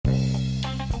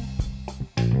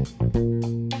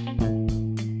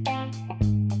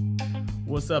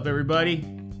What's up, everybody?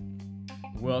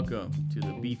 Welcome to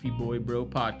the Beefy Boy Bro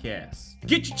podcast.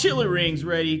 Get your chili rings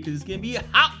ready, because it's going to be a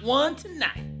hot one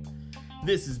tonight.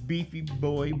 This is Beefy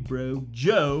Boy Bro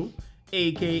Joe,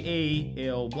 a.k.a.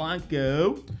 El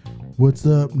Blanco. What's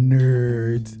up,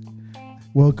 nerds?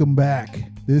 Welcome back.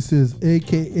 This is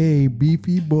a.k.a.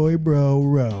 Beefy Boy Bro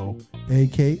Ro,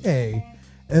 a.k.a.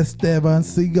 Esteban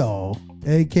Seagal,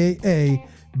 a.k.a.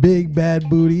 Big Bad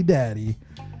Booty Daddy,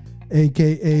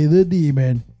 a.k.a. The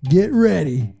Demon. Get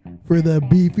ready for the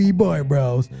Beefy Boy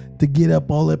Bros to get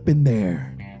all up in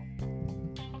there.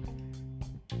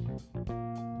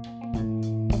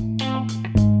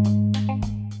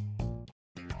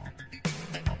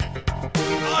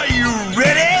 Are you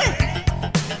ready?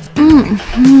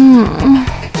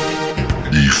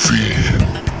 Beefy.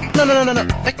 No.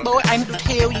 Big boy, I need to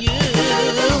tell you.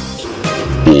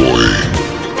 Boy.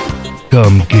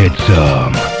 Come get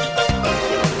some.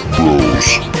 Bros.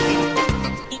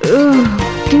 Ooh,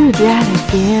 do that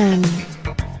again.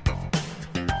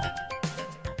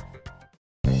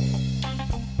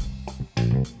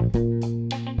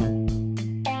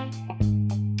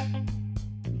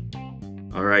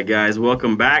 All right, guys,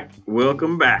 welcome back. We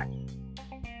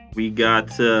got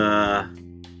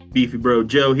Beefy Bro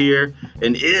Joe here,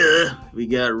 and we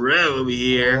got Ro over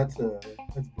here.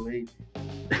 That's Blade.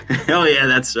 Oh yeah,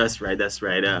 that's right.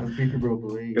 Beefy Bro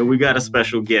Blade. And we got a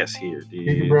special guest here, dude.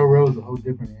 Beefy Bro Ro is a whole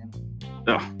different animal.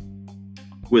 Oh,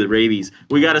 with rabies.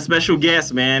 We got a special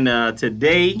guest, man.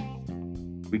 Today,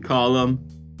 we call him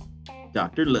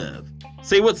Dr. Love.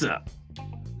 Say what's up.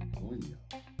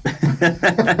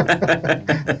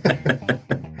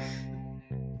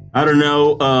 I don't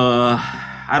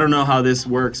know how this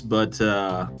works, but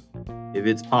if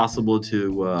it's possible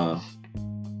to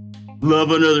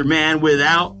love another man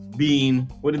without being,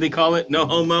 what do they call it? No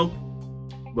homo,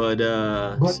 but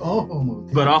all homo.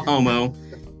 But all homo.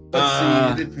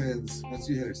 Let's see, it depends. Once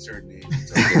you hit a certain age,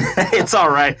 it's okay. It's all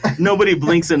right. Nobody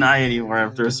blinks an eye anymore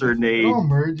after a certain age. It all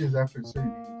merges after a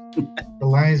certain age. The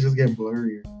lines just get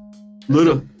blurrier.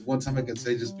 Little. One time I can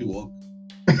say, just be woke.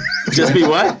 Just be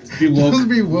what? Be woke. Just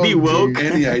be woke. Be woke. dude.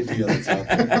 Any idea that's out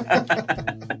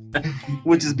there.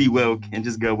 We'll just be woke and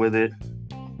just go with it.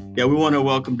 Yeah, we want to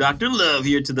welcome Dr. Love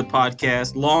here to the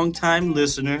podcast. Long-time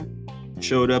listener.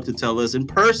 Showed up to tell us in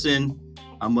person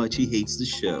how much he hates the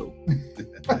show.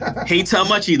 Hates how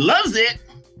much he loves it.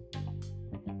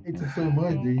 Hates it so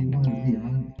much, dude. You want to be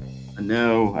honest.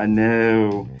 I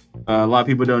know. A lot of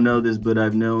people don't know this, but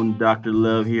I've known Dr.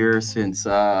 Love here since,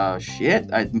 possibly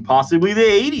the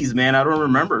 80s, man. I don't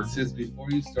remember. Since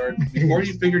before you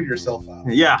figured yourself out.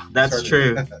 Yeah, that's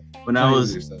true. When I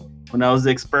was yourself. when I was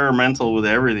experimental with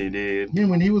everything, dude. Yeah,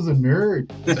 when he was a nerd.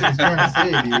 That's what he's trying to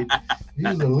say, dude. He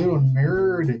was a little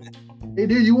nerd. Hey,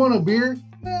 dude, you want a beer?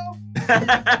 No.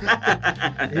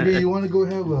 Hey, dude, you want to go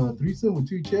have a threesome with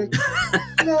 2 chicks?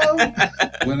 No.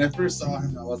 When I first saw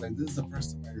him, I was like, this is the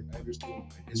first time I understood what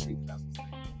my history class was like.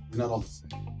 We're not all the same.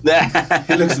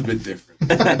 He looks a bit different.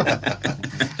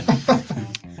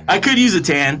 I could use a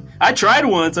tan. I tried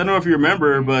once. I don't know if you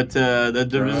remember, but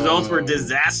the results were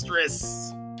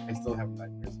disastrous. I still have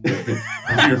nightmares.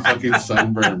 You're fucking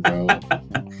sunburned, bro. I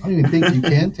don't even think you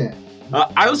can tan.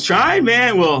 I was trying,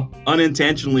 man. Well,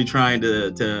 unintentionally trying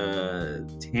to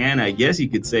tan, I guess you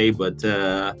could say, but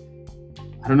I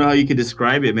don't know how you could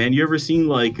describe it, man. You ever seen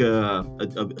like a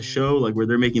show like where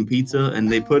they're making pizza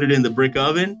and they put it in the brick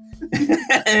oven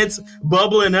and it's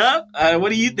bubbling up? What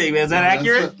do you think, man? Is that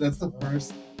accurate? That's the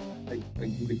first, like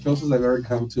the closest I've ever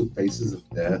come to faces of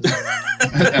death.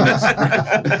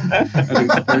 An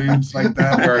experience like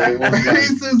that where it was like,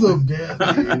 Faces of death,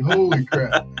 dude. Holy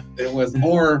crap. it was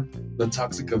more the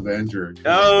Toxic Avenger.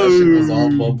 Oh. That shit was all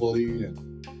bubbly and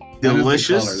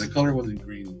Delicious. The color wasn't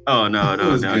green. Oh no. It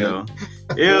was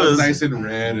It was nice and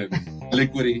red and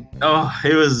liquidy. Oh,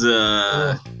 it was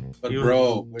But It was-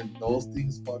 bro, when those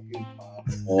things fucking pop,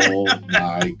 oh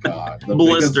my god. The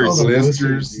Blisters.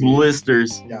 biggest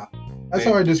blisters. Yeah. That's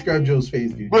how I describe Joe's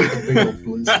face, dude. Just a big old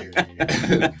blister.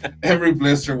 Every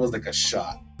blister was like a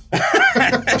shot.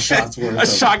 A shot's worth. a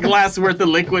shot glass worth of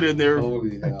liquid in there.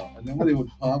 Holy hell. And then when they would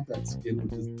pop, that skin would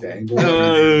just dangle.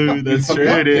 Oh, that's You true,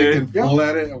 fucking dude. can pull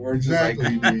at it, and we're just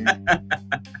Exactly, like, dude.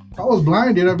 If I was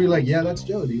blind, dude, I'd be like, yeah, that's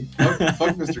Joe, dude.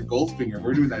 fuck Mr. Goldfinger.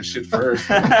 We're doing that shit first.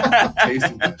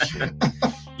 Tasting that shit.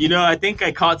 You know, I think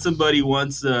I caught somebody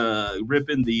once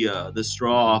ripping the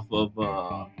straw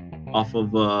off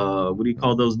of what do you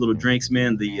call those little drinks,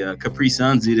 man? The Capri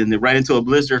Suns, dude, and they're right into a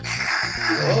blister.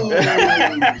 Oh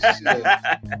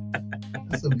shit.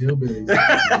 That's some hillbilly.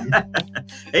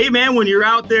 Hey, man, when you're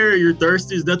out there, you're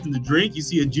thirsty, there's nothing to drink, you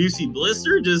see a juicy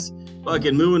blister just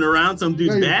fucking moving around some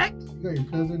dude's back. You got your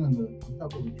cousin on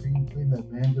top of the tree playing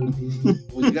that banjo.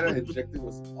 Well, you gotta inject it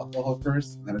with some alcohol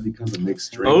first, and then it becomes a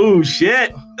mixed drink. Oh,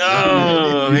 shit.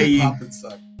 Oh, hey. Pop and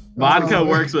suck. Vodka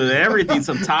works with everything.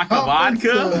 Some taco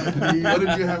vodka. What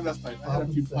did you have last night? I had a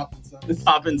few pop and sucks.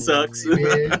 Pop and sucks.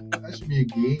 Man, that should be a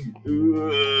game. The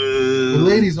Ooh.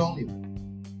 ladies only.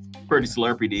 Pretty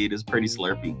slurpy, dude. It's pretty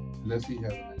slurpy. Unless he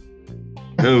has it.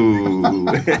 Ooh.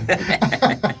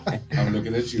 I'm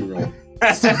looking at you, Ro.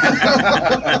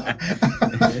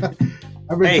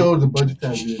 I've been told a bunch of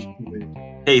times.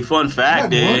 Hey, fun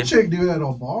fact, I had one dude. chick do that at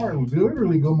a bar and would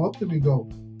literally come up to me and go,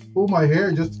 pull my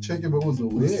hair just to check if it was a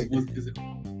wig. Is it?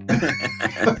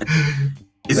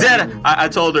 Is that? I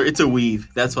told her it's a weave.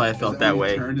 That's why I felt that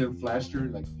way. Turned and flashed her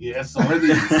like, yeah, so are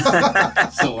these.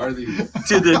 So are these.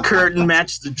 To the curtain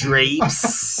match the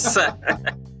drapes.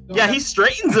 Yeah, he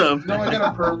straightens them. No, I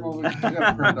got a perm over here. I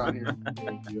got a perm down here.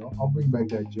 I'll bring back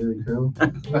that Jerry curl.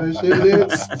 That shit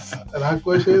is. And I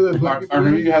question it. Or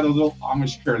maybe you had those little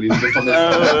Amish curlies just on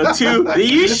the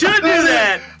You should do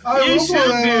that. You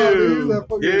should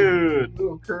do. Dude.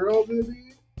 Little curls in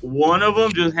it. One of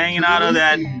them just hanging out of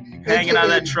that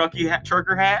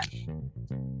trucker hat.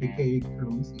 AKA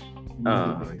curly.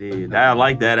 Oh, dude, I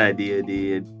like that idea,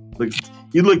 dude.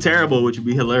 You look terrible, which would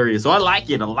be hilarious. So I like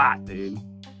it a lot, dude.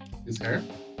 His hair?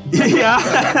 Yeah.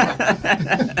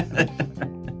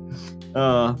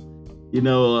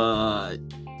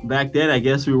 Back then, I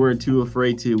guess we weren't too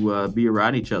afraid to be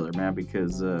around each other, man,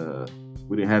 because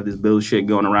we didn't have this bullshit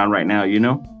going around right now, you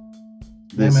know?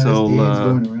 This whole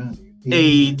going around.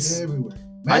 AIDS. Everywhere.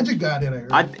 Magic got it, I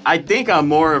heard. I think I'm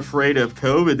more afraid of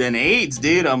COVID than AIDS,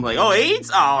 dude. I'm like, oh,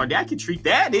 AIDS? Oh, I can treat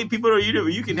that, dude. People don't,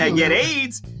 you can get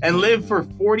AIDS and live for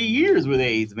 40 years with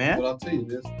AIDS, man. Well, I'll tell you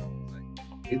this.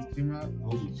 AIDS came out, I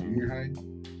was in junior high,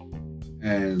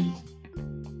 and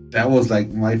that was like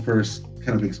my first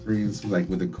kind of experience like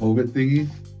with the COVID thingy,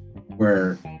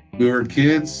 where we were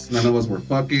kids, none of us were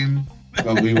fucking,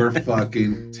 but we were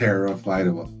fucking terrified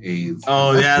of AIDS.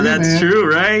 Oh yeah, that's true,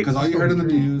 right? Because all you heard in the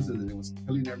news is that it was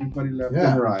killing everybody left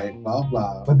and right, blah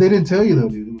blah. But they didn't tell you though,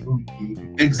 dude. It was only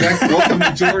gay. Exactly. Well, the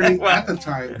majority at the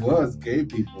time was gay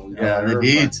people. You know, yeah,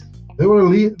 indeed. They would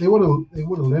have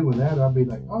led with that. I'd be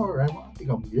like, all right, well, I think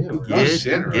I'm good.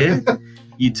 Right?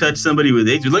 You touch somebody with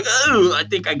AIDS, you're like, oh, I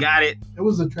think I got it. It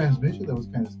was a transmission that was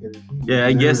kind of scary too. Yeah,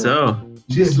 I guess so.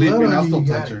 She's sleeping, I'll still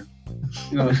touch her.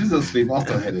 You know, she's asleep, I'll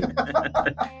still hit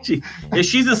it. If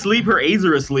she's asleep, her AIDS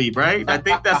are asleep, right? I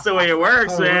think that's the way it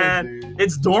works, man.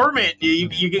 It's dormant.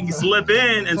 You can slip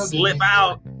in and slip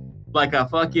out like a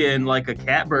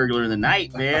cat burglar in the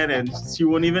night, man, and she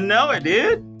wouldn't even know it,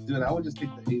 dude. Dude, I would just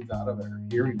take the AIDS out of her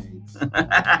hearing aids.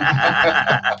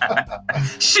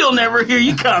 She'll never hear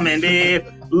you coming, dude.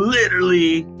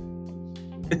 Literally.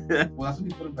 Well, that's when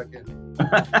you put them back in.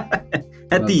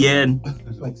 At the end.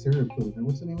 It's like serial killer.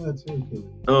 What's the name of that serial killer?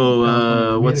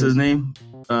 Oh, what's his name?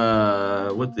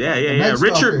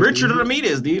 Richard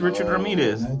Ramirez, dude. Richard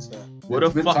Ramirez. What a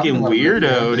fucking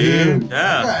weirdo, dude.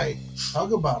 Yeah. Right.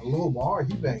 Talk about a little bar.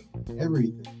 He banged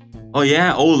everything. Oh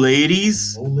yeah, old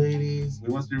ladies. We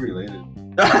must be related.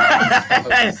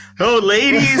 Old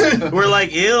ladies were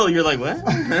like ill. You're like, what?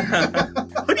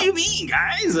 What do you mean,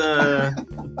 guys?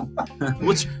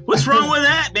 What's wrong with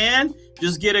that, man?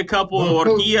 Just get a couple of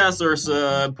horquillas or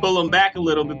pull them back a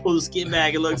little bit, pull the skin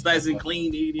back. It looks nice and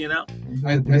clean, dude. You know.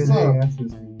 I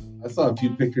saw a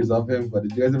few pictures of him, but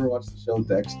did you guys ever watch the show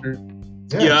Dexter?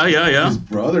 Yeah. His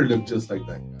brother looked just like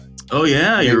that guy. Oh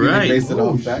yeah, you're right. They based it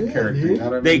off that character. You know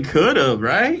what I mean? They could have,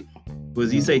 right?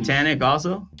 Was he satanic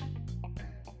also?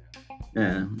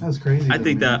 Yeah. That's crazy. I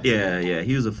think that, yeah.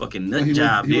 He was a fucking nut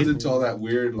job, dude. He dude. was into all that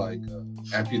weird, like,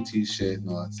 amputee shit and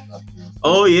all that stuff. You know?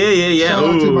 Oh, yeah. Shout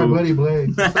out to my buddy Blake.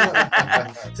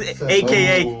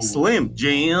 AKA Slim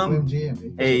Jim. Slim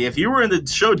Jim. Hey, if you were in the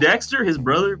show Dexter, his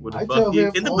brother would have fucked you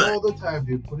in the butt. All the time,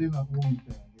 dude. Put in a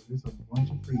OnlyFans. There's a bunch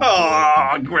of free.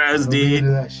 Oh, gross, dude.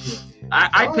 That shit.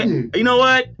 I pay, you know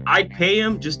what? I'd pay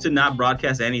him just to not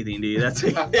broadcast anything, dude. That's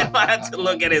if I had to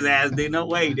look at his ass, dude. No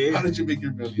way, dude. How did you make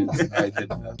your millions? I did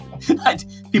nothing.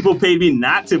 People paid me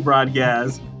not to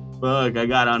broadcast. Fuck, I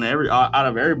got on out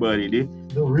of everybody, dude.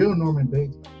 The real Norman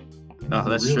Bates. Oh,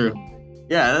 that's true.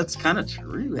 Yeah, that's kind of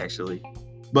true, actually.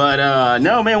 But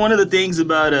no, man. One of the things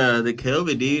about the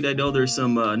COVID, dude, I know there's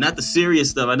some not the serious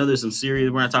stuff. I know there's some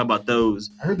serious. We're not talking about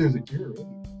those. I heard there's a cure already.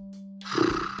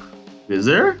 Is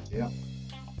there? Yeah.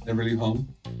 Never leave home.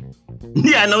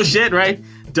 Yeah, no shit, right?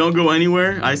 Don't go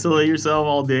anywhere. Isolate yourself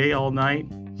all day, all night.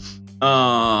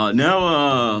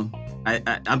 No.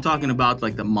 I'm talking about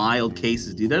like the mild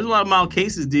cases, dude. There's a lot of mild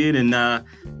cases, dude, and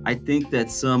I think that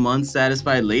some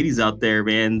unsatisfied ladies out there,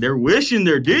 man, they're wishing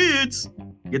their dudes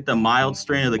get the mild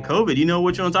strain of the COVID. You know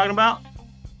which one I'm talking about?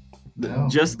 No.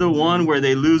 Just the one where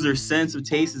they lose their sense of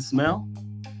taste and smell.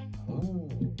 Oh.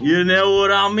 You know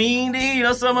what I mean, dude? You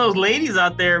know, some of those ladies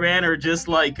out there, man, are just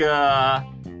like, I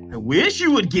wish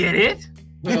you would get it.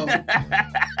 Well,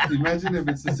 imagine if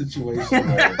it's a situation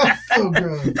where, So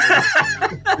good.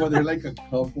 where they're like a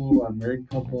couple, a married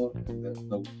couple, and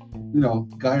the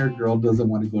guy or girl doesn't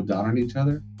want to go down on each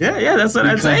other Yeah, that's what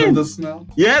I'm because of saying. the smell.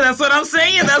 Yeah, that's what I'm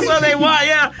saying. That's what they want,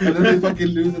 yeah. And then they fucking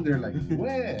lose it. They're like,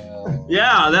 well.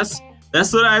 Yeah,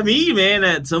 that's what I mean, man.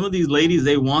 That some of these ladies,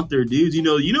 they want their dudes. You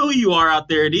know who you are out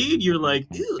there, dude. You're like,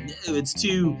 ew, no, it's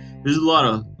too. There's a lot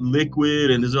of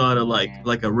liquid, and there's a lot of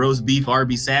like a roast beef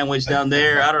Arby's sandwich down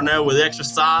there. I don't know, with extra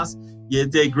sauce. Yeah,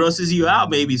 it grosses you out,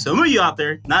 maybe. Some of you out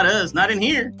there, not us, not in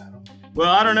here.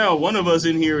 Well, I don't know. One of us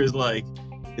in here is like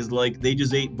they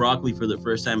just ate broccoli for the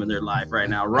first time in their life right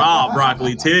now. Raw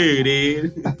broccoli too,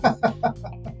 dude.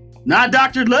 Not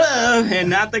Dr. Love, and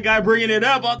not the guy bringing it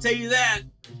up. I'll tell you that.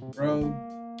 Bro,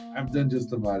 I've done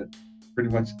just about it. Pretty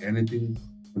much anything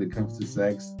when it comes to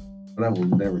sex, but I will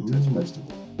never touch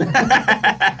vegetables.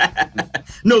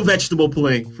 No vegetable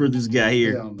play for this guy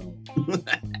here. Hell no.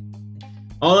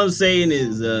 All I'm saying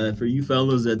is, for you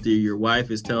fellas, that your wife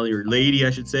is telling, your lady,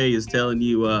 I should say, is telling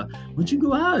you, why don't you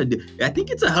go out? I think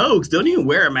it's a hoax. Don't even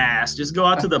wear a mask. Just go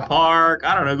out to the park.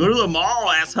 I don't know. Go to the mall,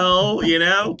 asshole,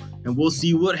 and we'll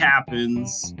see what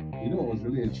happens. You know what was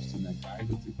really interesting? That guy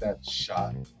who took that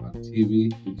shot on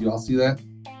TV. Did you all see that?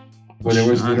 Where there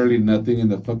was Shot? literally nothing in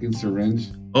the fucking syringe.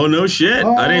 Oh, no shit.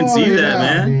 I didn't see that,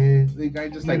 man. Dude. The guy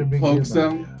just Made a like big pokes deal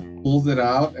about him, pulls it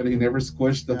out, and he never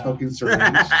squished the Yeah. fucking syringe.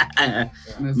 And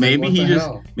it's Maybe like, what he the just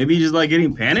hell? maybe he's just like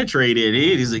getting penetrated.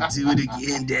 Eh? He's like, do it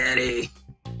again, daddy.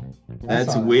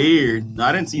 That's saw that. weird. No,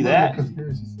 I didn't see that.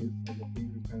 Conspiracy theory, like a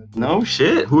big kind of- No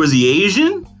shit. Who is he,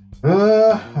 Asian?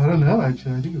 I don't know.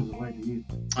 Actually, I think it was a white dude.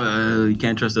 You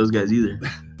can't trust those guys either.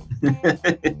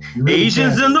 You really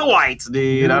Asians can't. and the whites,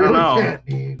 dude. You I don't really know. can't,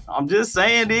 dude. I'm just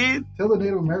saying, dude. Tell the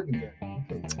Native Americans that.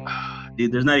 Okay.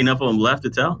 Dude, there's not enough of them left to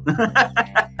tell.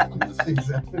 That's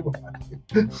exactly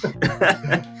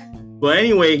why. Well,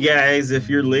 anyway, guys, if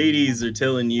your ladies are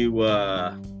telling you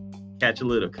catch a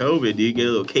little COVID, dude, get a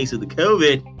little case of the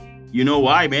COVID, you know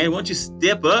why, man? Why don't you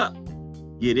step up?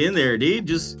 Get in there, dude.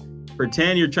 Just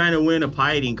pretend you're trying to win a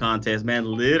pie eating contest, man,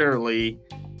 literally,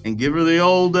 and give her the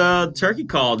old turkey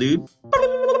call, dude.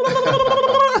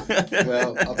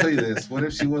 Well, I'll tell you this. What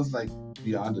if she was like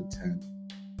beyond a 10?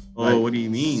 Oh, Like, what do you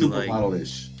mean? Like,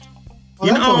 supermodel-ish. Well,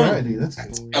 You that's know- all right, dude.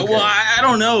 That's well, I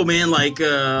don't know, man. Like,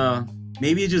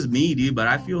 maybe it's just me, dude, but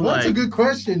I feel Well, that's a like, good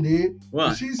question, dude.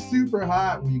 what? If she's super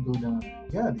hot when you go down.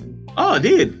 Yeah, dude. Oh,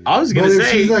 dude, I was But gonna if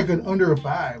say, she's like an under a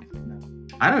 5, no.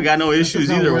 I don't got no issues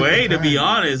not either worth way, the to be time.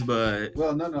 honest, but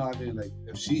Well, no. I mean, like,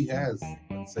 if she has,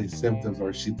 let's say, symptoms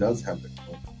or she does have the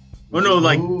COVID, oh no,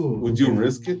 like, Ooh, would you okay.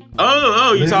 risk it?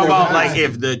 oh, you Live talk or about die. like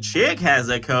if the chick has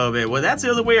a COVID. Well, that's the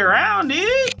other way around, dude.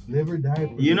 Live or die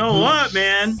for You the know push. what,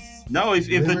 man? No, if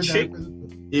Live the or die chick for the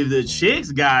push. if the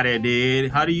chick's got it,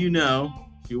 dude, how do you know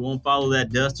she won't follow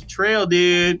that dusty trail,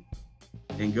 dude,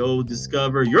 and go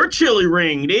discover your chili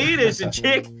ring, dude? If the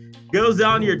chick goes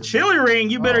down your chili ring,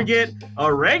 you better get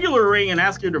a regular ring and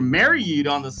ask her to marry you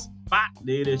on the spot,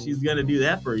 dude. If she's gonna do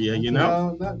that for you, you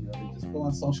know. No, not really. Just go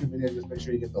on social media. Just make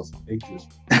sure you get those pictures.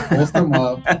 Post them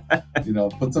up.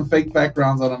 Put some fake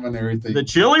backgrounds on them and everything. The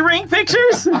chili ring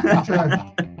pictures? I'm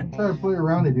trying to play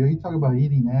around it, dude. You talking about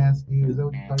eating ass, dude? Is that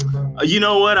what you're talking about? You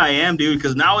know what? I am, dude,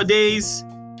 because nowadays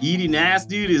eating ass,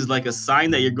 dude, is like a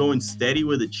sign that you're going steady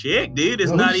with a chick, dude.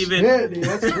 It's Oh, not even. shit, dude.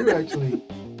 That's true, actually.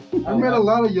 I met a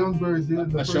lot of young birds,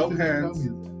 dude. The A first show thing they tell hands.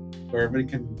 me is Where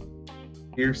everybody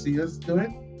can see us do it.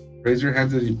 Raise your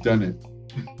hands if you've done it.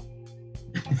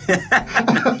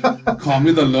 that. Call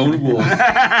me the lone wolf.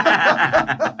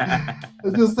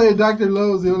 Let's just say Dr.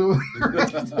 Lowe's the only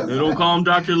one. They don't call him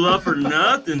Dr. Love for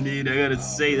nothing, dude. I gotta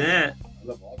say that. I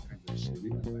love all kinds of shit.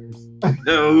 Even virus.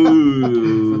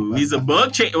 Oh, he's a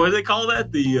bug chaser. What do they call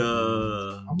that? The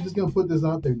I'm just gonna put this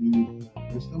out there, dude.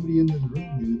 There's somebody in this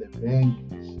room, dude, that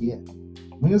banged shit.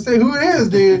 I'm gonna say who it is,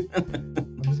 dude.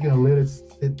 I'm just gonna let it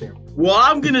sit there. Well,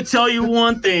 I'm gonna tell you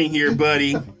one thing here,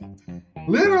 buddy.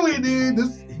 Literally, dude,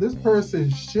 this person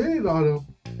shitted on him,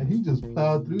 and he just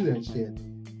plowed through that shit.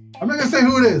 I'm not gonna say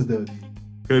who it is, though.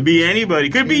 Could be anybody.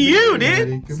 Could be you, anybody.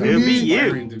 dude. Could Could be me. you.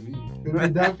 Inspiring to me. Could be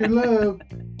Dr. Love.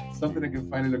 Something I can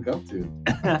finally look up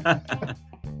to.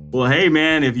 Well, hey,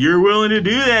 man, if you're willing to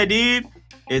do that, dude,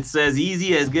 It's as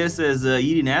easy as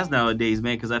eating ass nowadays,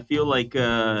 man. Because I feel like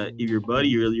if your buddy,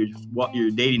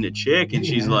 you're dating a chick, and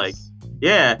she's like,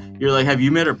 yeah, you're like, have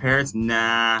you met her parents?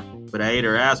 Nah, but I ate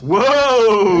her ass.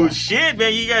 Whoa, shit,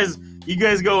 man. You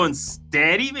guys going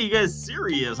steady, man. You guys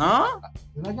serious, huh?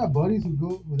 And I got buddies who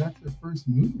go, well, that's their first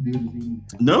move, dude.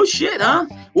 No shit, huh?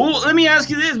 Well, let me ask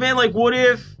you this, man. Like, what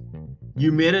if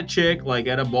you met a chick, like,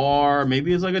 at a bar?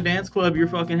 Maybe it's like a dance club. You're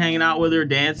fucking hanging out with her,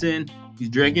 dancing. She's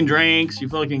drinking drinks. She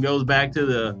fucking goes back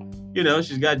to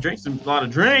she's got drinks, a lot of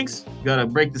drinks. You gotta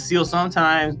break the seal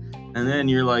sometimes. And then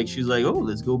she's like, oh,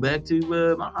 let's go back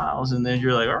to my house. And then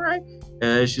you're like, all right.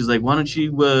 She's like, why don't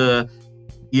you,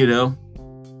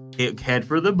 head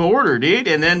for the border, dude?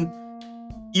 And then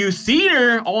you seen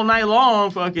her all night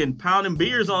long, fucking pounding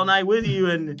beers all night with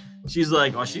you, and she's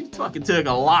like, oh, she fucking took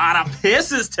a lot of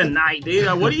pisses tonight, dude.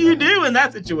 What do you do in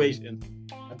that situation?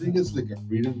 I think it's like a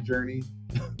freedom journey.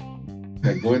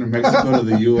 Like going to Mexico to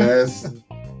the U.S.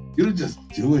 You don't just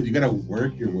do it. You got to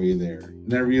work your way there. And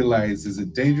then realize, is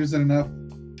it dangerous enough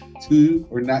to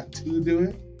or not to do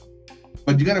it?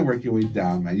 But you got to work your way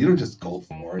down, man. You don't just go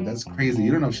for it. That's crazy.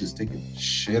 You don't know if she's taking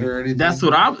shit or anything. That's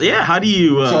what how do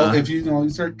you... So if you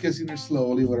start kissing her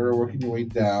slowly, whatever, working your way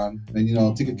down, then,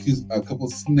 take a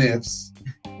couple sniffs.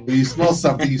 When you smell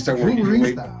something, you start working your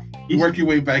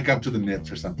way back up to the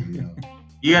nips or something,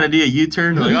 You got to do a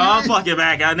U-turn? Like, oh, fuck it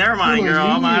back out. Never mind, girl.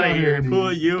 I'm out of here.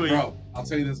 Pull you. Bro, I'll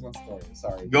tell you this one story.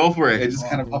 Sorry. Go for it. It just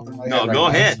kind of popped in my head. No, go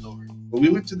ahead. But we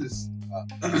went to this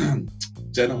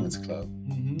gentleman's club.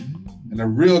 And a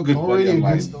real good buddy of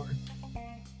mine.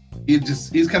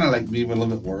 He's kind of like me, but a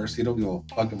little bit worse. He don't give a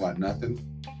fuck about nothing.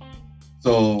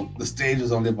 So the stage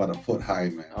is only about a foot high,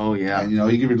 man. Oh yeah. And you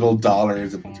give your little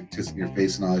dollars and put your kiss in your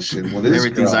face and all that shit. Well, this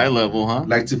everything's girl eye level, huh?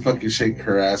 Like to fucking shake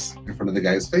her ass in front of the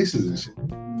guys' faces and shit.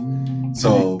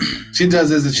 So she does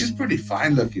this, and she's pretty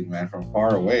fine looking, man, from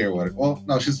far away or whatever. Well,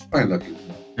 no, she's fine looking,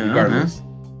 regardless.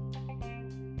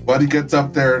 Buddy gets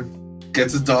up there,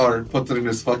 gets his dollar, puts it in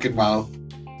his fucking mouth.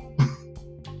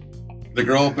 The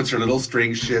girl opens her little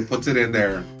string shit, puts it in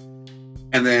there,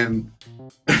 and then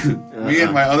me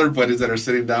and my other buddies that are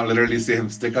sitting down literally see him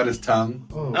stick out his tongue.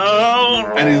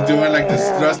 Oh. And he's doing like this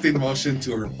thrusting motion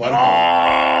to her butt.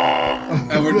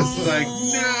 And we're just like,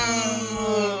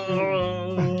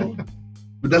 no.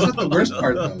 But that's not the worst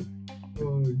part, though.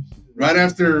 Right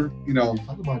after,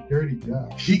 talk about dirty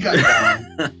job. He got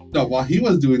down. No, while he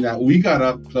was doing that, we got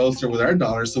up closer with our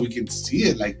dollars so we could see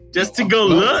it, like just to go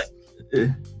look.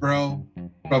 Bro,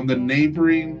 from the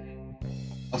neighboring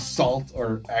assault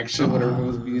or action, whatever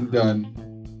was being done,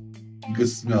 you could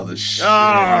smell the shit.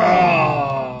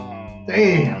 Oh,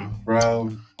 damn,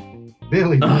 bro.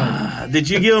 Billy. Did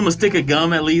you give him a stick of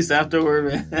gum at least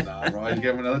afterward, man? Nah, bro, I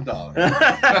gave him another $1.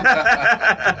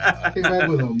 Came back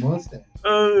with a mustache.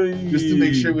 Just to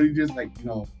make sure when he just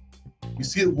you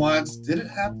see it once, did it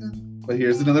happen? But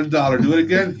here's another $1. Do it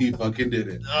again. He fucking did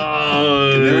it.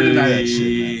 Oh, you never deny that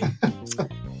shit, man.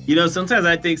 Sometimes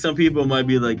I think some people might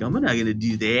be like, I'm not gonna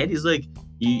do that. He's like,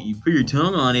 you put your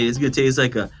tongue on it, it's gonna taste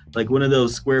like one of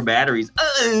those square batteries.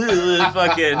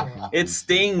 Fucking, it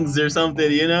stings or something.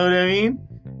 You know what I mean?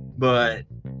 But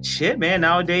shit, man.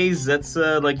 Nowadays, that's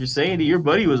like you're saying, your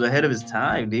buddy was ahead of his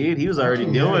time, dude. He was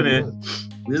already doing it.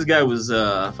 This guy was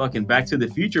fucking Back to the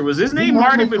Future. Was his name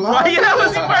Marty McFly? Yeah,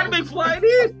 was he Marty McFly,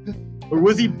 dude? Or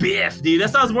was he Biff, dude? That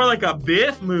sounds more like a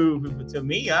Biff move to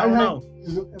me. I don't know.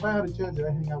 If I had a chance, I'd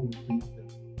hang out with Biff.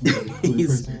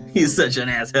 He's such an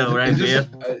asshole, right, Biff?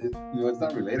 It's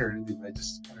not related or anything, but it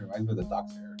just kind of reminds me of the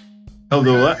dog's hair. Oh,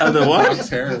 the what? The what? Dog's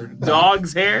hair.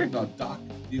 Dog's hair? No, dog.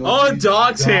 Oh,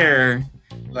 dog's hair.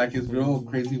 Like his real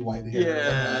crazy white hair.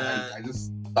 Yeah. I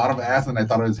just thought of ass and I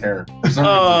thought of his hair.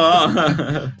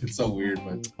 Oh. It's so weird,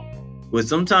 but. Well,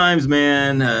 sometimes,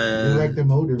 man. You like them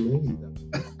older ladies.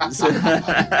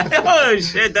 Oh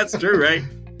shit, that's true, right?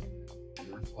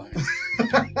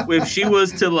 If she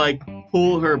was to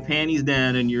pull her panties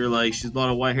down and you're like, she's a lot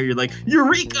of white hair, you're like,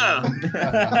 Eureka!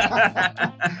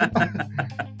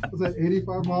 Was that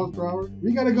 85 miles per hour?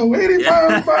 We gotta go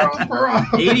 85 miles per hour.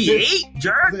 88?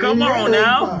 Jerk, come on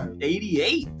now.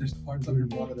 88. There's parts of your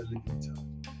body that you can tell.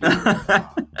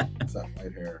 It's that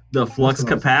white hair. The flux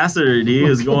capacitor, dude,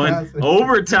 is going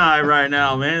overtime right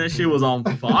now, man. That shit was on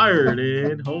fire,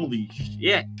 dude. Holy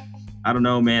shit. I don't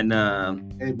know, man.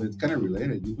 Hey, but it's kind of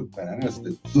related. You put bananas.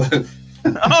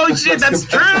 Oh shit, that's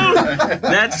true.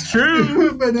 That's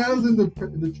true. Bananas in the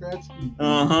trash can.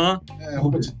 Yeah, a whole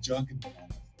bunch of junk in bananas.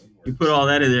 You put all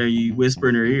that in there, you whisper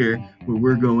in her ear, where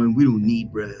we're going, we don't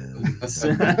need bros.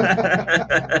 And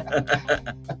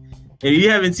if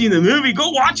you haven't seen the movie, go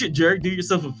watch it, jerk. Do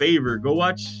yourself a favor. Go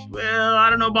watch, well,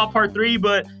 I don't know about part 3,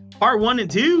 but Part 1 and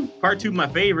 2. Part 2 my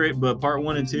favorite, but part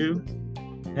 1 and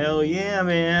 2. Hell yeah,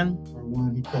 man. Part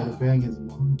 1, he tried to bang his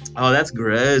mom. Oh, that's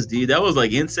gross, dude. That was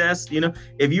like incest. You know,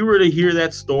 if you were to hear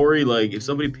that story, like if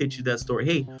somebody pitched you that story,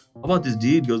 hey, how about this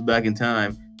dude goes back in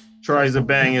time, tries to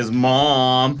bang his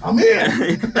mom. I'm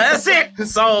in. That's it.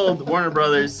 Sold. Warner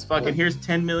Brothers. Fucking here's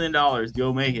 $10 million.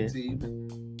 Go make it.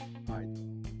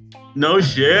 No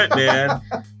shit, man.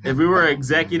 If we were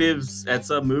executives at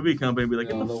some movie company, we'd be like,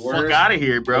 get the fuck out of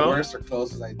here, bro. The worst or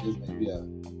closest I do is maybe a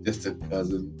distant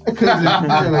cousin. A cousin.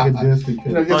 Yeah, like a distant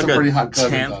cousin. You know, get Like some pretty hot a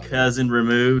cousins. 10th cousin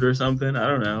removed or something. I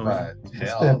don't know. But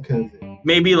hell, Step cousin.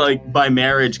 Maybe like by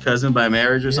marriage, cousin by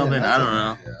marriage or Yeah, something. I that's don't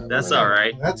know. yeah, That's whatever. all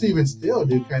right. That's even still,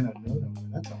 dude, kind of know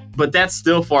them. That's all. But that's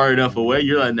still far enough away.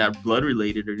 You're not blood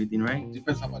related or anything, right?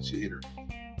 Depends how much you hate her.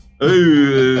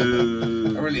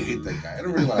 Ooh. I really hate that guy. I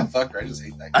don't really want to fuck her. I just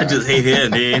hate that guy. I just hate him,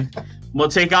 dude. We'll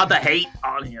take out the hate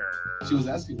on here. She was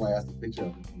asking why I asked a picture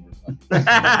of him. When we were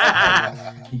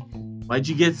fucking. Why'd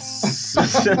you get?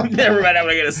 Never mind. I'm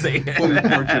not gonna say Put his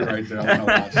portrait right there. I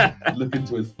want to watch. Look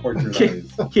into his portrait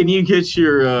eyes. Can you get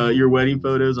your wedding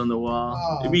photos on the wall?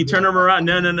 Oh, If you turn them around,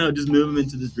 no, just move them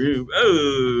into this room.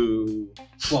 Oh.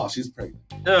 Well, she's pregnant.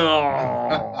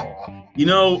 Oh. You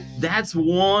know, that's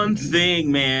one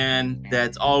thing, man,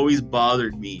 that's always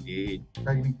bothered me, dude.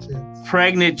 Pregnant chicks.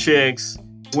 Pregnant chicks,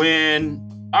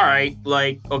 when, all right,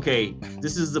 like, okay,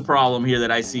 this is the problem here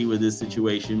that I see with this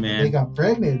situation, They man. got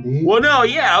pregnant, dude. Well, no,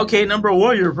 yeah, okay, number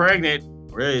one, you're pregnant,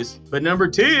 race. But number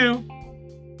two,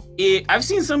 I've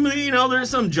seen some of the, you know, there's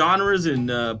some genres in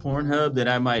Pornhub that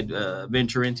I might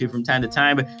venture into from time to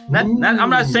time. But I'm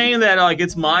not saying that like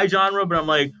it's my genre, but I'm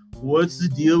like, what's the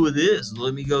deal with this?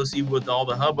 Let me go see what all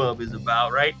the hubbub is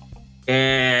about, right?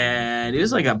 And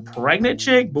it's like a pregnant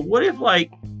chick, but what if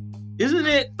like, isn't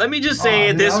it? Let me just say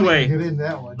it this way.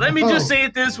 Let me just say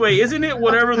it this way. Isn't it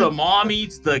whatever the mom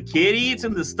eats, the kid eats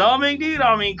in the stomach, dude?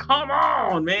 I mean, come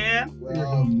on, man.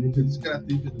 Well, you just gotta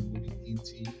think of the movie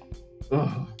E.T.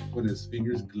 Ugh. when his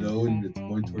fingers glow and it's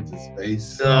going towards his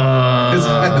face. It's Uh,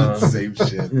 kind of the same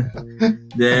shit, man.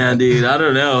 yeah, dude. I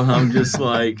don't know. I'm just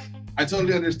like, I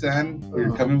totally understand where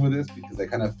you're coming with this because I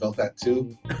kind of felt that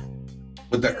too.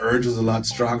 But the urge was a lot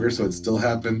stronger, so it still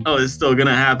happened. oh, it's still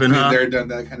gonna happen, Been huh? there, done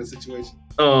that kind of situation.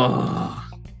 Oh,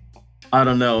 I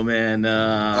don't know, man.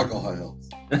 Alcohol helps.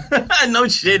 No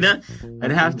shit. Huh?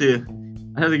 I'd have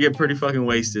to get pretty fucking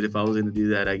wasted if I was gonna do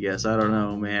that. I guess. I don't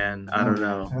know, man. I don't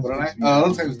know. But a lot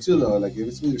of times too, though, like if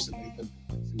it's with your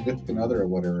significant other or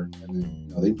whatever, and then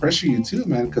you know they pressure you too,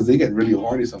 man, because they get really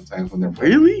horny sometimes when they're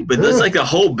pregnant. Really? But that's like a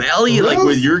whole belly, like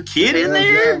with your kid in Yeah,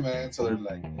 there. yeah, man. So they're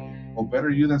like, well, better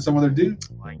you than some other dude.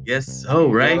 I guess so, You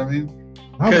know right? what I mean?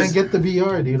 I'm gonna 'Cause- get the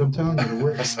VR, dude. I'm telling you, it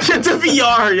works. Get the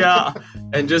VR, yeah,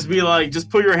 and just be like, just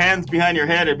put your hands behind your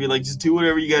head and be like, just do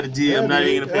whatever you got to do. I'm not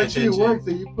even gonna pay Actually, it attention. works.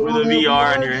 You put With on a that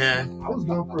VR in your head, I was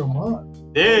gone for a month.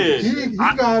 dude. He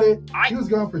I- got it. I- He was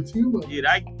gone for 2 months. Dude,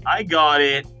 I got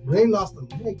it, Ray lost a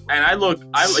leg.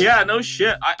 and yeah, no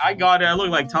shit. I got it. I look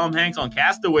like Tom Hanks on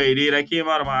Castaway, dude. I came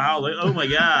out of my house like, oh my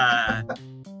god.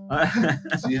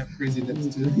 So you have crazy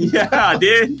lips too. Yeah,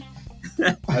 dude.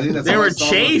 I think that's They all I were saw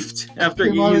chafed after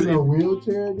Came out in using. a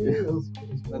wheelchair, dude. It was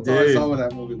That's all I Dude. saw with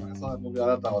that movie. When I saw that movie,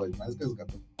 I thought, like, man, this guy's got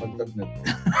the fucked up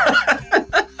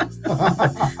nipples.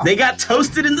 They got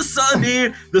toasted in the sun,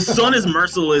 dude. The sun is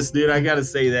merciless, dude. I gotta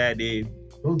say that, dude.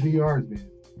 Those VRs, man.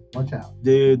 Watch out.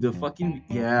 Dude, the fucking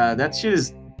that shit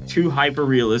is too hyper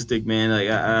realistic, man. Like,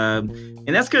 and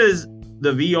that's because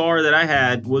the VR that I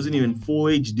had wasn't even full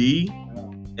HD,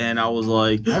 and I was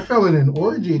like, I fell in an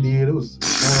orgy, dude. It was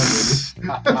horrible.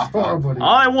 It was horrible. Dude.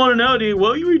 all I want to know, dude,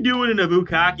 what you were doing in a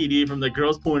bukkake, dude, from the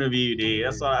girl's point of view, dude.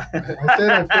 That's all. I said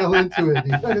I fell into it,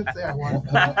 dude. I didn't say I wanted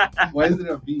to. Why is it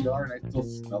a VR and I still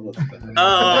smell it?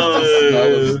 Oh. I still smell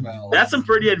the smell. That's some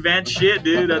pretty advanced shit,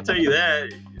 dude. I'll tell you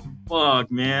that.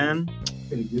 Fuck, man.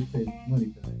 Pay good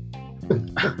money for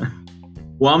that.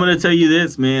 Well, I'm gonna tell you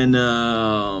this, man.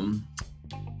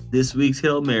 This week's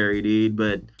Hail Mary, dude.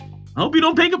 But I hope you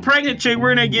don't pick a pregnant chick.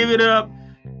 We're gonna give it up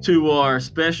to our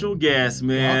special guest,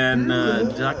 man,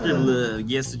 Dr. Love.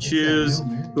 Gets to choose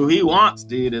who he wants,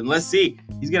 dude. And let's see.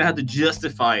 He's gonna have to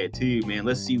justify it too, man.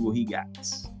 Let's see what he got.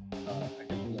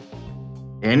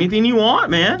 Anything you want,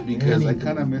 man. Because I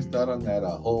kind of missed out on that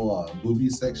whole movie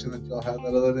section that y'all had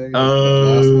that other day.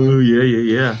 Oh,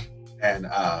 yeah. And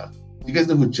you guys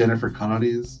know who Jennifer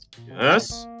Connelly is?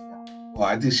 Yes. Well,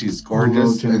 I think she's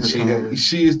gorgeous, and Jennifer Connelly.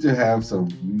 she used to have some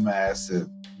massive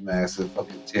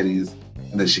fucking titties,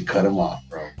 and then she cut them off,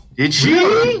 bro. Did she?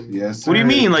 Yes. What do you sir.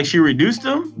 mean? Like she reduced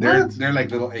them? They're like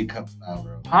little A cups now,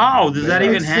 bro. How does that They're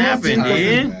even happen, sexy,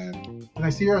 dude? Man. And I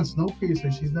see her on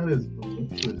Snowpiercer. She's not as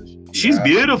voluptuous. She's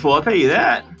beautiful. I'll tell you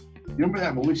that. You remember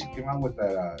that movie she came out with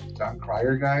that John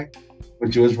Cryer guy?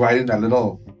 When she was riding that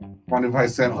little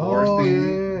 25-cent horse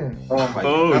thing? Yeah. Oh my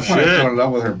Oh, god. That's when I shit. fell in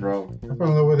love with her, bro. I fell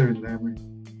in love with her in Lamb.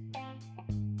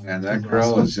 And that She's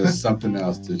girl awesome. is just something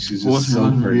else, dude. She's What's just so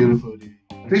wrong? pretty. Beautiful, dude.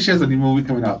 I think she has a new movie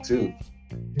coming out too.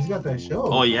 She's got that show.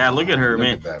 Oh yeah, look at her, Look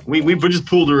man. at that, We just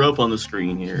pulled her up on the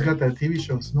screen She's here. got that TV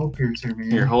show Snowpiercer, man.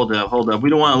 Here, hold up. We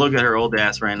don't want to look at her old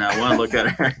ass right now. We want to look at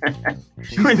her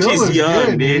when still she's looks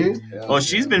young, good, dude. Hell Oh, yeah.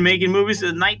 she's been making movies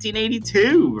since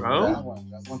 1982, bro. That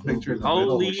one picture in the Holy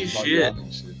middle where she's all shit. young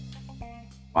and shit.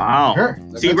 Wow. Her.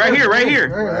 See, That's right her. here, right here.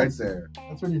 Right there.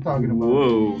 That's what you're talking about.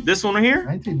 Whoa. This one here?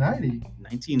 1990.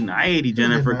 1990,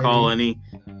 Jennifer 1990. Colony.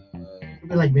 It'd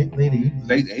be like late 80s.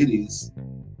 Late 80s.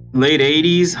 Late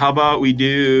 80s. How about we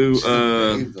do, She's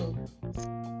brave, though.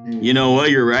 you know what?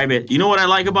 You're right, man. You know what I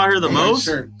like about her the White most?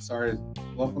 shirt. Sorry,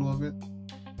 go up a little bit.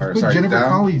 Or, Put sorry, Jennifer down.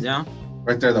 Connelly's. Yeah.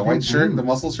 Right there, the white Thank shirt, you. the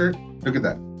muscle shirt. Look at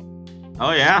that.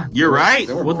 Oh, yeah. You're right.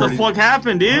 They were What the pretty- fuck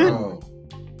happened, dude? Oh,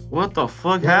 What the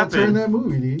fuck Yeah, that's her in happened? that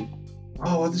movie, dude.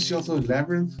 oh wasn't she also in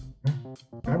Labyrinth?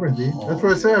 Remember, dude? That's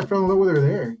what I said. I fell in love with her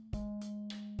there.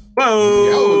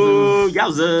 Whoa. Yowzers.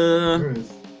 Yowza. There it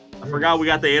is. I forgot we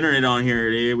got the internet on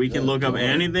here, dude. We can Yeah, look up go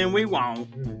anything we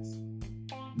want. There it is.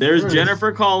 There's There it is.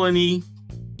 Jennifer Colony.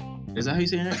 Is that how you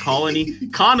say it? Colony?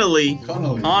 Connolly.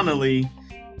 Connolly.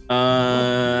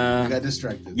 Uh, I got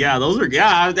distracted. yeah, those are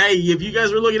yeah. Hey, if you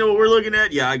guys were looking at what we're looking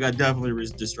at, yeah, I got definitely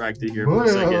distracted here for a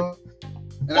second.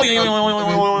 And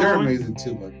they're amazing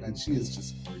too, but man, she is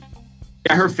just great.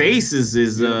 Yeah, her face is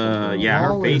yeah, her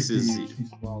Flawless, face is. dude. She's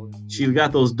flawless. She's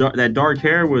got those that dark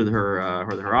hair with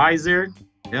her eyes there.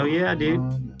 Hell yeah, dude.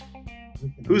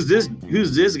 Who's this?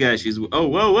 Who's this guy? She's oh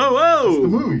whoa whoa It's the whoa.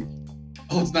 movie.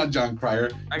 Oh, it's not John Cryer.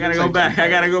 I gotta Looks go like back. John I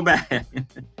gotta Cryer. go back.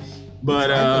 But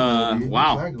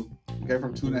wow. The guy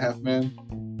from 2.5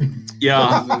 Men.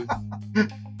 Yeah.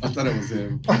 I thought it was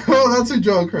him. Oh, that's a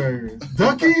John Cryer.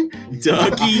 Ducky?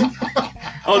 Ducky. Oh,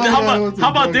 Oh, how yeah, about it was a how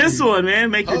about this Ducky. one,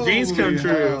 man? Make your dreams come Holy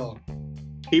true. hell.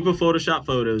 People Photoshop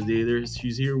photos, dude.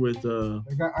 She's here with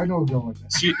I know a girl like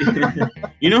that. she,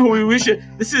 you know who we wish it.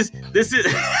 This is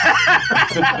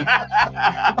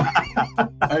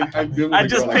I'm good with I a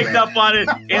just girl like picked that. up on it.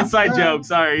 Inside joke.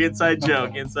 Sorry, inside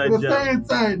joke. Inside It'll joke. stay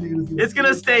inside, dude. It's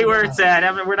gonna stay where it's at.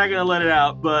 We're not gonna let it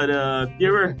out. But you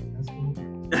ever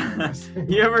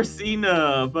you ever seen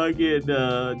fucking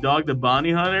Dog the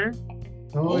Bounty Hunter?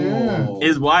 Oh, yeah.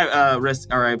 His wife, rest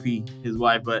R.I.P. His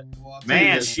wife, but Well, I'll tell you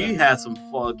man, this, she man. had some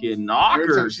fucking Every time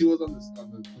knockers. she was on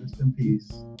Rest in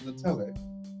peace. the tele,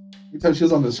 every time she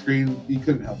was on the screen, you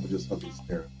couldn't help but just fucking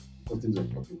stare. Those things are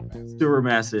fucking massive. Super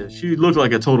massive. She looked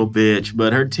like a total bitch,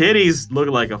 but her titties look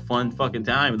like a fun fucking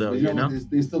time though. But You know,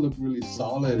 they still look really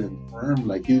solid and firm.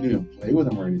 Like he didn't even play with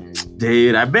them or anything.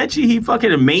 dude. I bet you he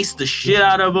fucking maced the shit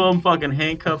out of them. Fucking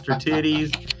handcuffed her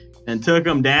titties and took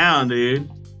them down, dude.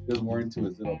 He was more into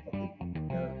his little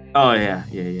fucking. Oh yeah.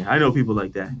 I know people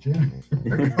like that.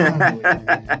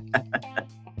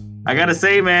 I gotta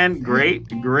say, man, great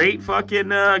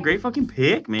fucking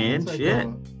pick, man. It's like Shit.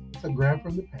 It's a grab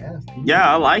from the past. Dude.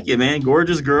 Yeah, I like it, man.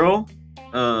 Gorgeous girl.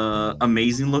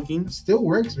 Amazing looking. It still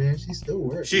works, man. She still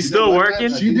works. She's You know still what,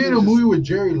 working. man? She think did it a was movie with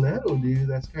Jerry Leto, dude.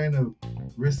 That's kind of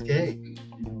risque. You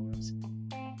know what I'm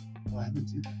saying? Oh, I haven't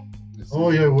seen that. Let's see. Oh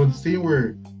yeah, well, the scene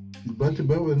where she's butt to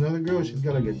butt with another girl, she's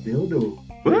got like a dildo.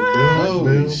 What?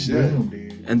 Holy shit. Boom,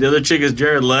 dude. And the other chick is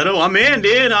Jared Leto. I'm in,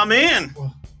 dude. I'm in.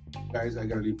 Guys, I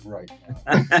gotta leave right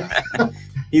now.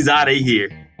 He's out of here.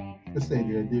 Let's say,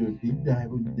 dude, I do a deep dive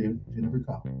with Jennifer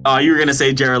Connelly. Oh, you were gonna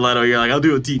say Jared Leto. You're like, I'll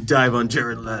do a deep dive on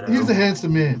Jared Leto. He's a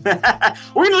handsome man.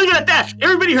 We're gonna leave it at that.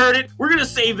 Everybody heard it. We're gonna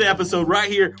save the episode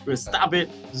right here. We're gonna stop it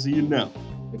so you know.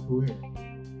 Like, who here?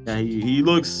 Yeah, he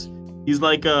looks. He's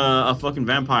like a fucking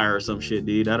vampire or some shit,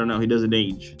 dude. I don't know. He doesn't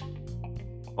age.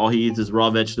 All he eats is raw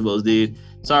vegetables, dude.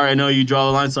 Sorry, I know you draw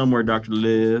the line somewhere, Dr.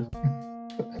 Liv.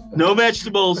 No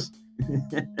vegetables.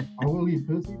 I will eat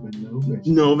pussy, but no vegetables.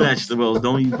 No vegetables.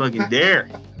 Don't you fucking dare.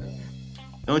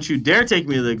 Don't you dare take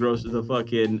me to the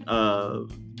fucking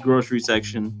grocery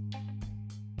section.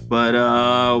 But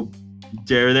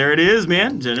there it is,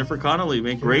 man. Jennifer Connelly,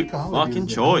 man. Great Jennifer Connelly fucking is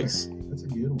the choice. winner. That's a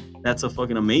good one. That's a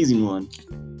fucking amazing one.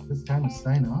 It's time to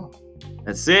sign off.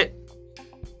 That's it.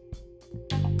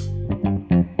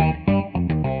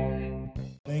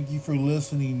 Thank you for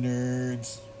listening,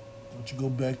 nerds. Don't you go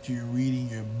back to your reading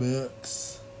your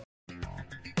books. Are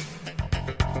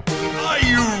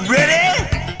you ready?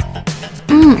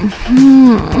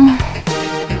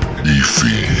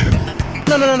 Beefy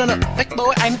No. Big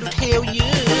boy, I'm to tell you.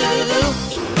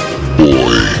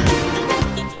 boy.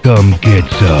 Come get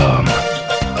some.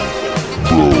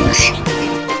 Bros.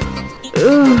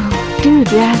 Ugh, do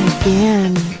that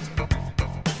again.